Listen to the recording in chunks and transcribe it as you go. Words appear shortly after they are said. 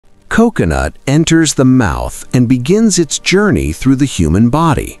coconut enters the mouth and begins its journey through the human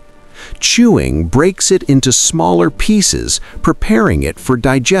body. Chewing breaks it into smaller pieces, preparing it for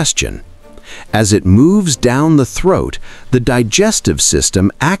digestion. As it moves down the throat, the digestive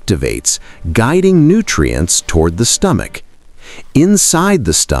system activates, guiding nutrients toward the stomach. Inside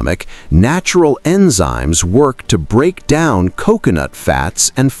the stomach, natural enzymes work to break down coconut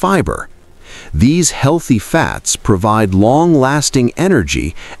fats and fiber. These healthy fats provide long-lasting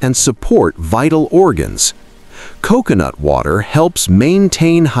energy and support vital organs. Coconut water helps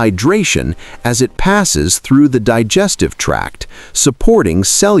maintain hydration as it passes through the digestive tract, supporting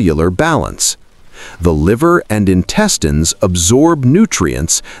cellular balance. The liver and intestines absorb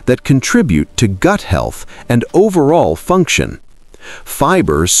nutrients that contribute to gut health and overall function.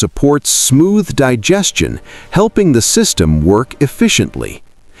 Fiber supports smooth digestion, helping the system work efficiently.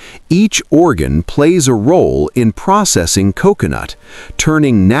 Each organ plays a role in processing coconut,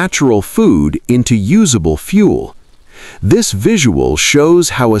 turning natural food into usable fuel. This visual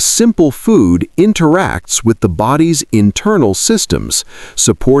shows how a simple food interacts with the body's internal systems,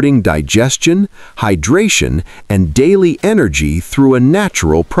 supporting digestion, hydration, and daily energy through a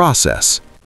natural process.